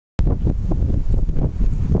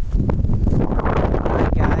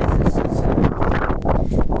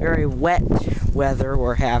very wet weather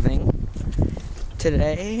we're having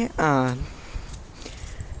today. I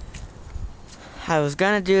was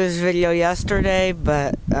gonna do this video yesterday,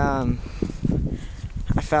 but I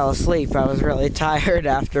fell asleep. I was really tired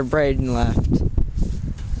after Braden left.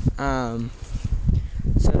 So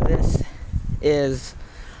this is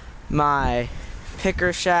my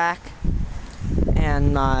picker shack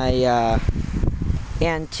and my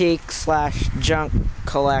antique / junk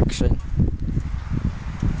collection.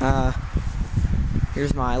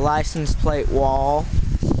 Here's my license plate wall.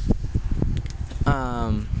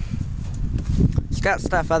 It's got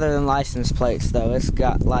stuff other than license plates though. It's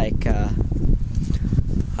got like the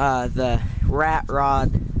rat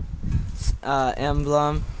rod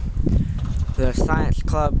emblem, the Science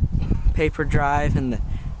Club paper drive, and the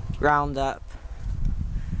roundup.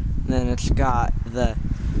 And then it's got the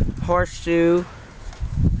horseshoe,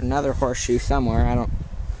 another horseshoe somewhere. I don't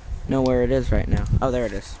know where it is right now. Oh, there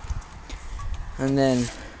it is. And then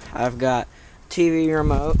I've got TV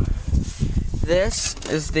remote. This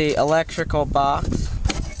is the electrical box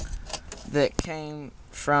that came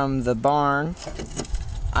from the barn.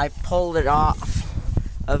 I pulled it off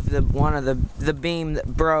of the beam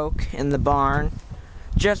that broke in the barn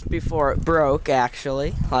just before it broke,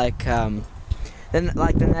 actually. Then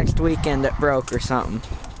the next weekend it broke or something.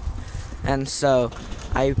 And so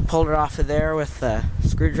I pulled it off of there with a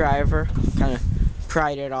screwdriver, kind of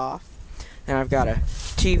pried it off. And I've got a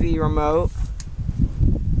TV remote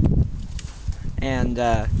and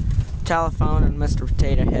a telephone and Mr.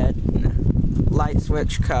 Potato Head and a light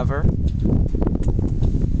switch cover. And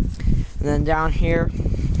then down here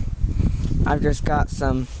I've just got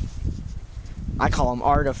some, I call them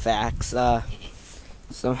artifacts, some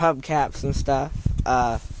hubcaps and stuff.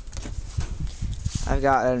 I've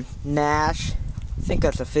got a Nash, I think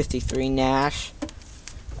that's a 53 Nash,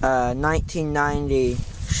 1990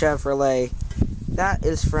 Chevrolet. That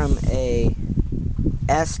is from a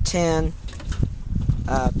S10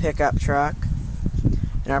 pickup truck.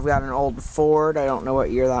 And I've got an old Ford. I don't know what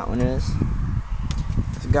year that one is.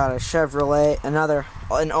 I've got a Chevrolet,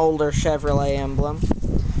 an older Chevrolet emblem.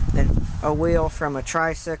 Then a wheel from a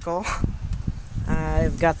tricycle.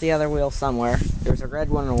 I've got the other wheel somewhere. There's a red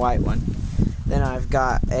one and a white one. Then I've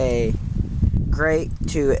got a grate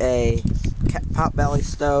to a potbelly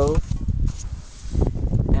stove.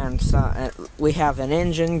 And so we have an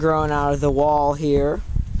engine growing out of the wall here.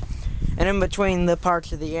 And in between the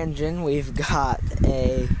parts of the engine, we've got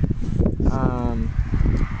a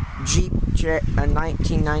a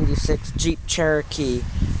 1996 Jeep Cherokee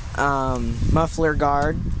muffler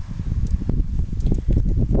guard,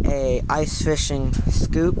 a ice fishing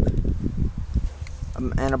scoop,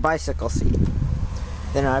 and a bicycle seat.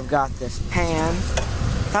 Then I've got this pan.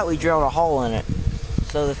 I thought we drilled a hole in it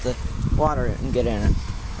so that the water didn't get in it.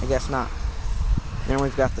 I guess not. Then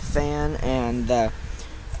we've got the fan and the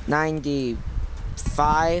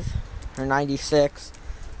 95 or 96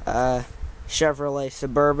 Chevrolet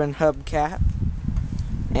Suburban hubcap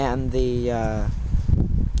and the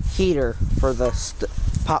heater for the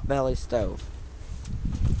potbelly stove.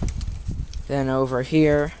 Then over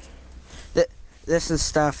here, this is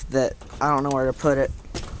stuff that I don't know where to put it.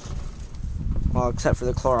 Well, except for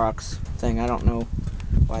the Clorox thing. I don't know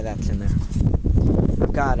why that's in there.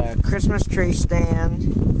 I've got a Christmas tree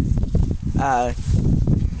stand, a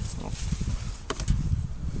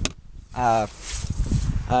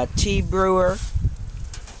tea brewer,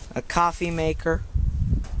 a coffee maker,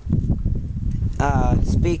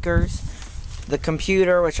 speakers, the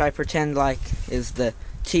computer, which I pretend like is the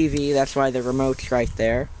TV, that's why the remote's right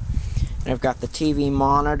there. And I've got the TV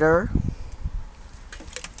monitor,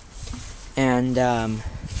 and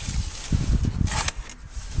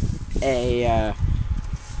a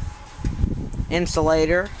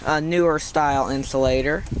insulator, a newer style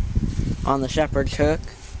insulator on the shepherd's hook.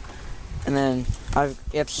 And then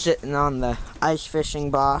it's sitting on the ice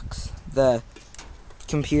fishing box, the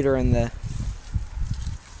computer, and the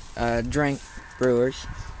drink brewers.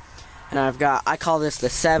 And I call this the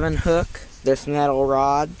 7 hook, this metal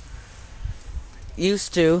rod.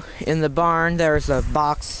 Used to, in the barn, there's a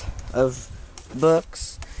box of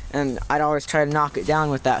books, and I'd always try to knock it down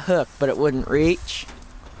with that hook, but it wouldn't reach.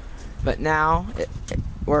 But now, it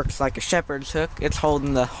works like a shepherd's hook. It's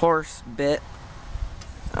holding the horse bit.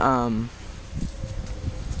 Now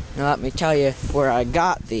let me tell you where I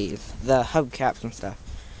got these, the hubcaps and stuff.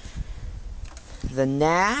 The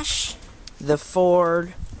Nash, the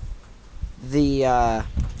Ford, the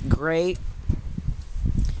grate,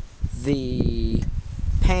 the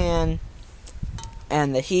pan,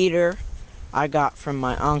 and the heater I got from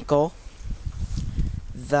my uncle.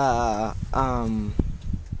 The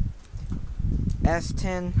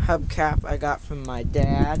S10 hubcap I got from my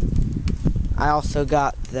dad. I also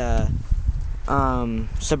got the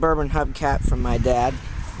Suburban hubcap from my dad.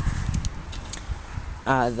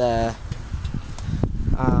 The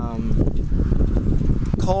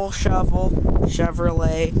coal shovel,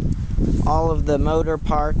 Chevrolet, all of the motor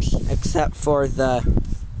parts except for the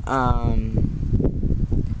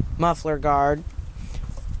muffler guard,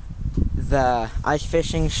 the ice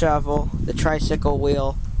fishing shovel, the tricycle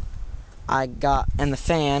wheel I got, and the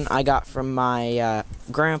fan I got from my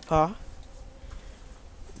grandpa.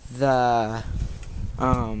 The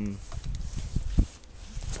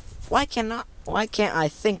why can't I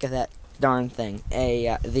think of that darn thing?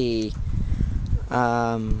 The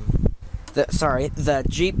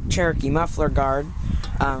Jeep Cherokee muffler guard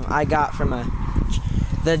I got from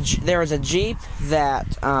there was a Jeep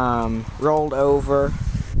that rolled over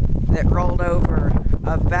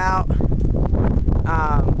about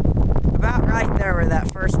right there where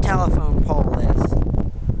that first telephone pole is.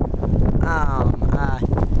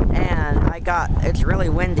 And it's really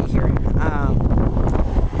windy here.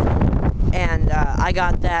 I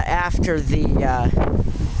got that after the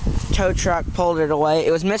tow truck pulled it away.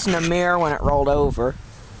 It was missing a mirror when it rolled over,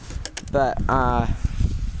 but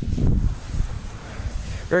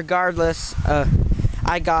regardless,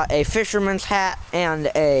 I got a fisherman's hat and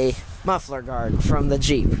a muffler guard from the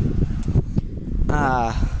Jeep.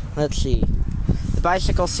 Let's see. The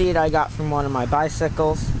bicycle seat I got from one of my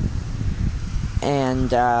bicycles.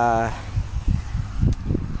 And I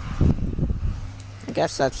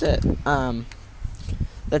guess that's it.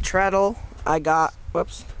 The treadle I got,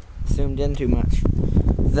 whoops, zoomed in too much.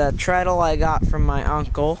 The treadle I got from my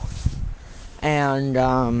uncle, and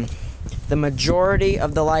the majority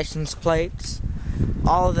of the license plates,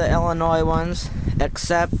 all of the Illinois ones,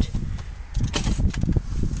 except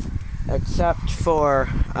for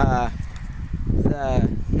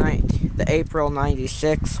the April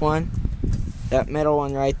 '96 one. That middle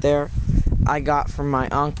one right there, I got from my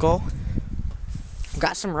uncle. I've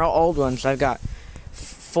got some real old ones. I've got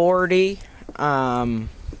 40. I've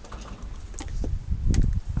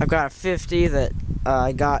got a 50 that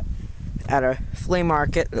I got at a flea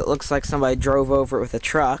market. It looks like somebody drove over it with a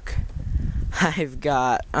truck. I've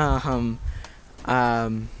got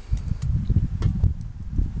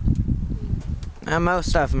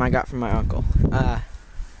most of them I got from my uncle.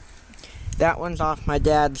 That one's off my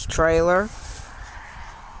dad's trailer.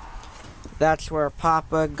 That's where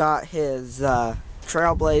Papa got his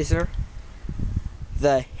Trailblazer,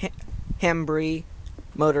 the Hembry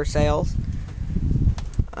motor sales.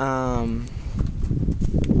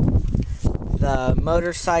 The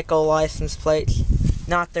motorcycle license plates,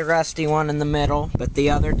 not the rusty one in the middle, but the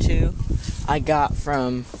other two, I got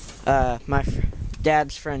from my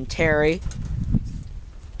dad's friend Terry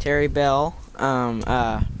Bell.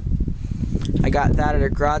 I got that at a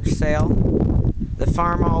garage sale. The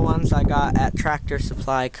Farmall ones I got at Tractor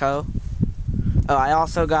Supply Co. Oh, I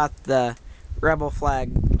also got the Rebel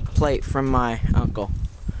flag plate from my uncle.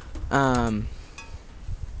 The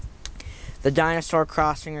Dinosaur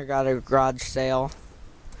Crossing I got at a garage sale.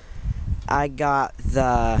 I got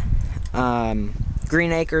the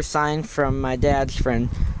Green Acres sign from my dad's friend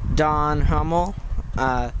Don Hummel.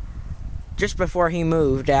 Just before he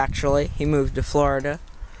moved, actually. He moved to Florida.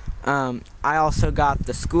 I also got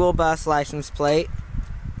the school bus license plate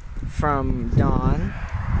from Don.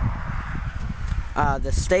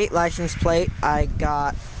 The state license plate I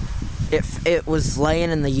got, it was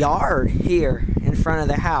laying in the yard here in front of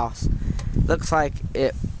the house. Looks like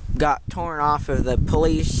it got torn off of the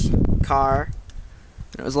police car.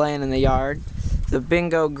 It was laying in the yard. The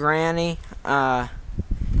Bingo Granny, I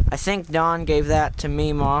think Don gave that to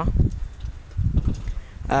Meemaw.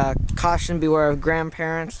 Caution Beware of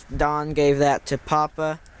Grandparents, Don gave that to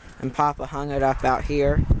Papa, and Papa hung it up out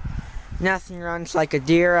here. Nothing Runs Like a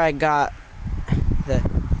Deer, I got the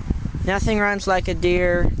Nothing Runs Like a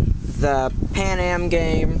Deer, the Pan Am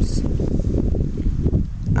games.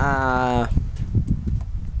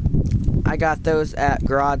 I got those at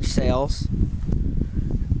garage sales.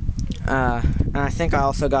 And I think I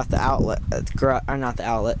also got the outlet, or not the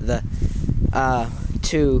outlet, the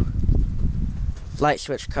two light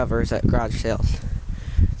switch covers at garage sales.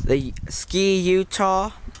 The Ski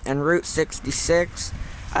Utah and Route 66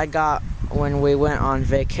 I got when we went on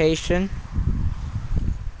vacation.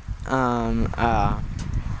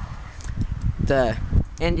 The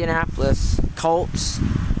Indianapolis Colts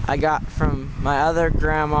I got from my other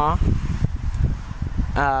grandma,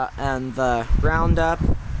 and the Roundup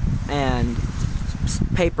and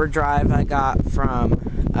paper drive I got from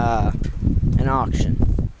an auction.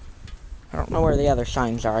 I don't know where the other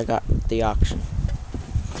signs are I got at the auction.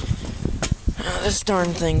 This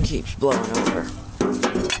darn thing keeps blowing over.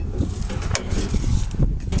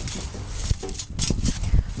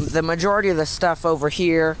 The majority of the stuff over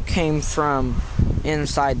here came from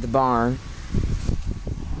inside the barn.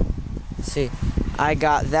 See, I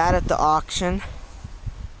got that at the auction.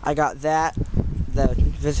 I got that, the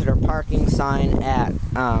visitor parking sign at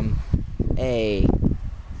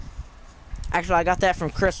actually I got that from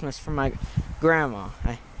Christmas from my grandma.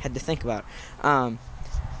 I had to think about it.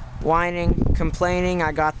 Whining, complaining,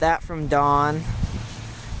 I got that from Dawn.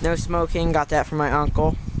 No smoking, got that from my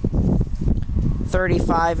uncle.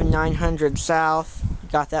 35 and 900 South,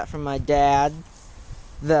 got that from my dad.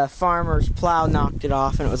 The farmer's plow knocked it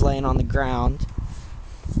off and it was laying on the ground.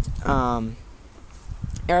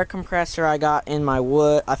 Air compressor I got in my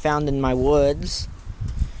wood, I found in my woods.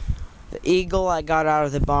 The Eagle I got out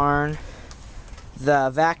of the barn.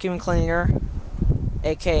 The vacuum cleaner,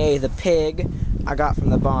 aka the pig, I got from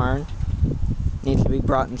the barn. Needs to be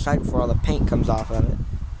brought inside before all the paint comes off of it.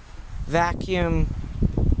 Vacuum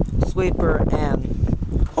sweeper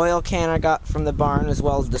and oil can I got from the barn, as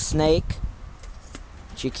well as the snake,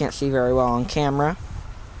 which you can't see very well on camera.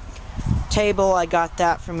 Table, I got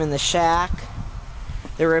that from in the shack.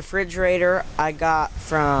 The refrigerator I got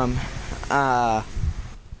from Bob.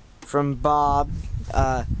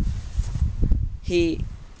 He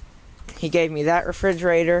gave me that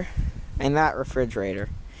refrigerator and that refrigerator.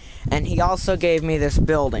 And he also gave me this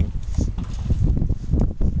building,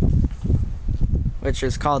 which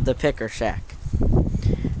is called the Picker Shack.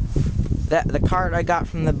 The cart I got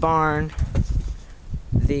from the barn,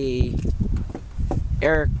 the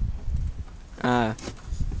air,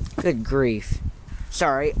 good grief.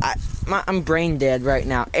 Sorry, I'm brain dead right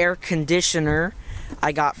now. Air conditioner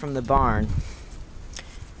I got from the barn.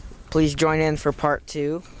 Please join in for part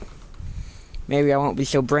 2. Maybe I won't be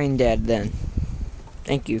so brain dead then.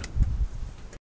 Thank you.